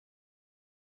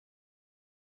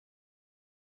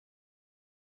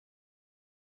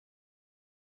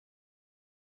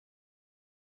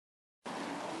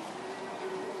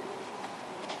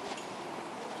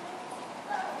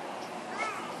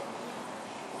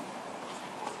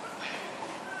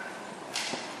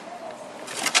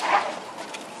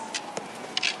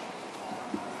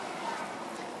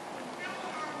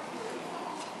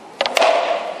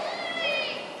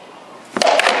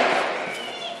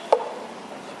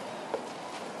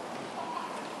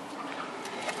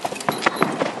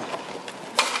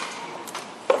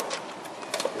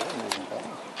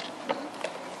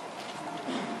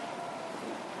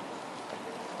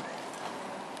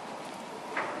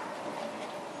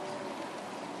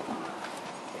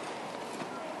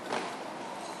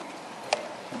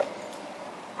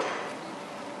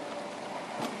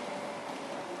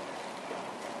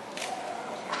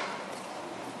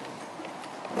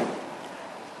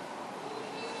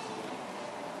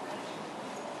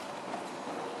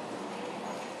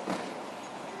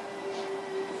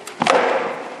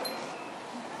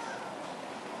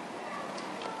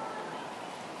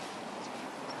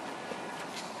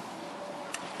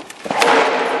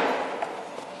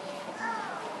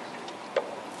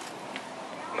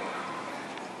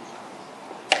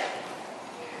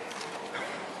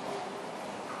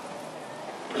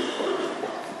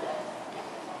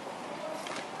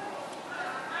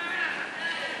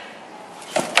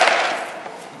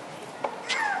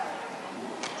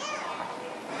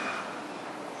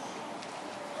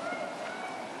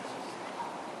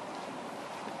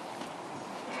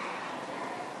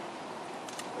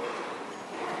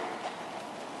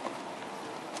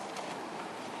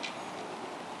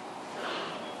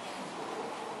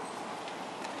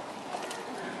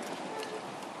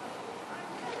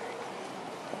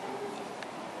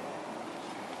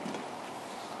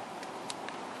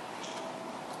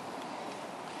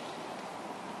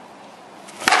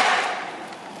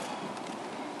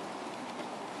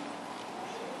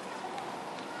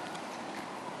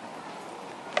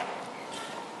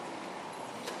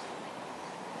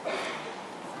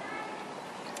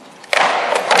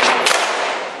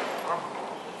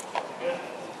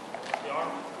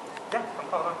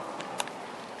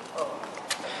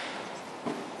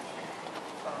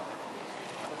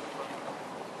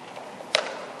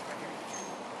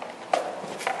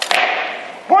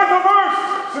Point reverse!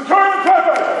 Centurion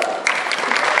Camber!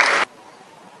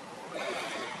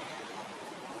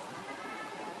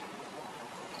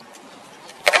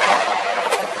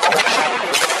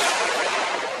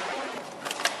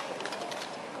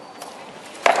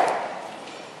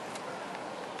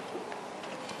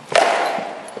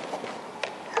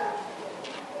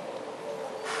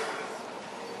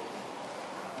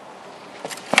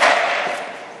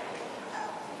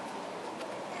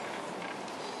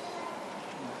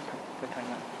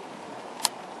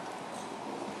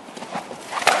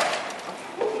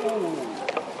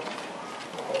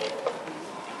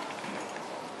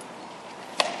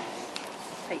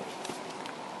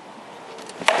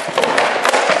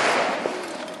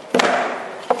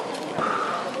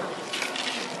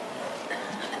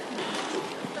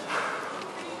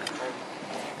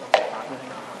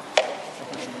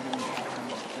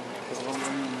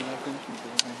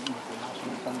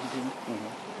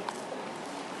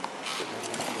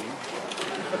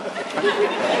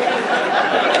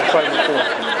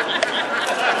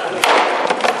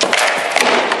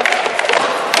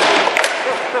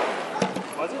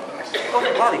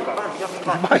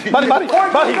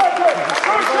 Body.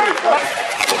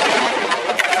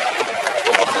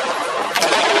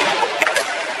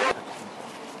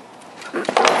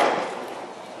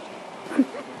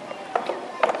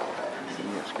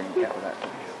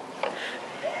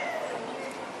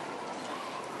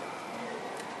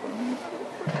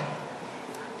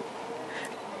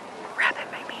 Rabbit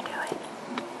made me do it.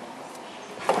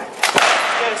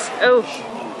 Yes. Oh.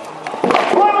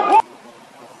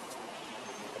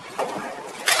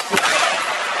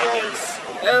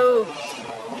 Oh.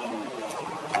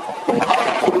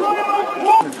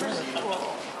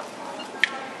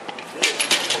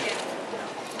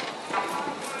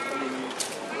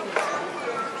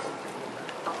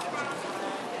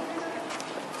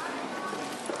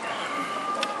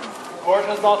 Court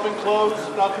has not been closed.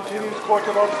 Now continues court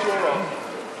of Ansteorra.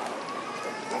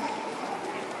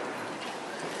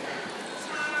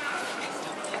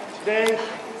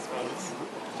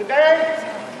 Today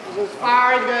is an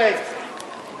inspiring day.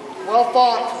 Well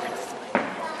thought,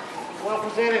 well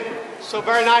presented. So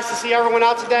very nice to see everyone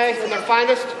out today in their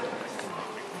finest.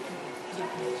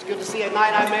 It's good to see a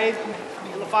night I made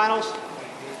in the finals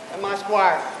and my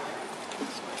squire.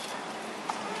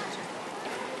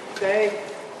 Today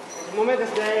is a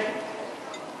momentous day.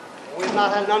 We have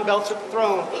not had an unbelted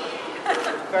throne for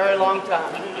a very long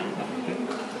time.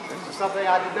 This is something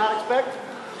I did not expect,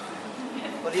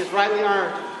 but he has rightly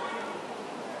earned.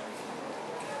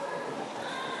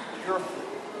 Your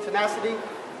tenacity,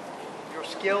 your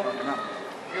skill,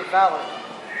 your valor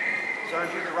has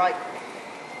earned you the right to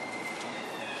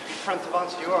be Prince of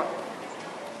Ansteorra.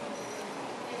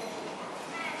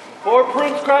 For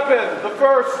Prince Crepin, the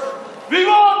first.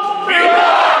 Vivat!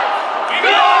 Vivat!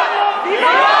 Vivat!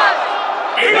 Vivat!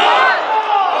 Vivat!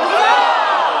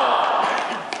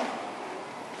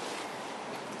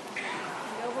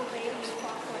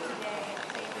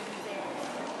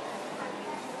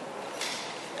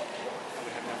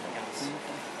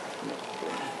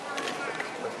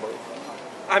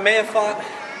 I may have fought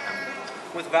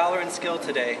with valor and skill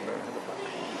today,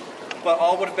 but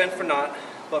all would have been for naught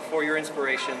but for your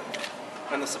inspiration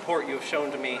and the support you have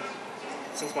shown to me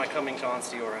since my coming to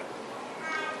Ansteorra.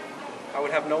 I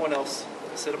would have no one else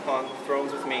sit upon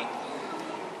thrones with me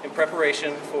in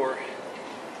preparation for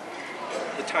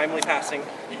the timely passing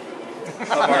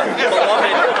of our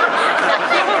beloved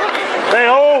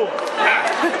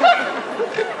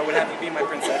I would have you be my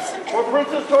princess. For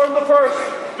Princess Torn the first.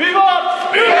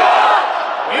 Vivat! Vivat!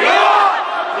 Vivat!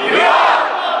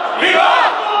 Vivat!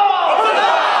 Vivat!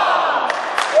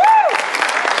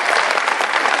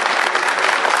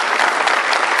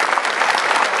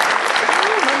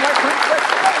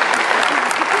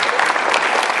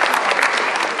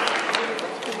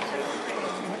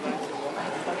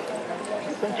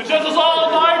 To judge us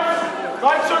all,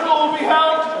 night circle will be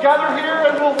held. Gather here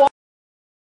and we'll walk.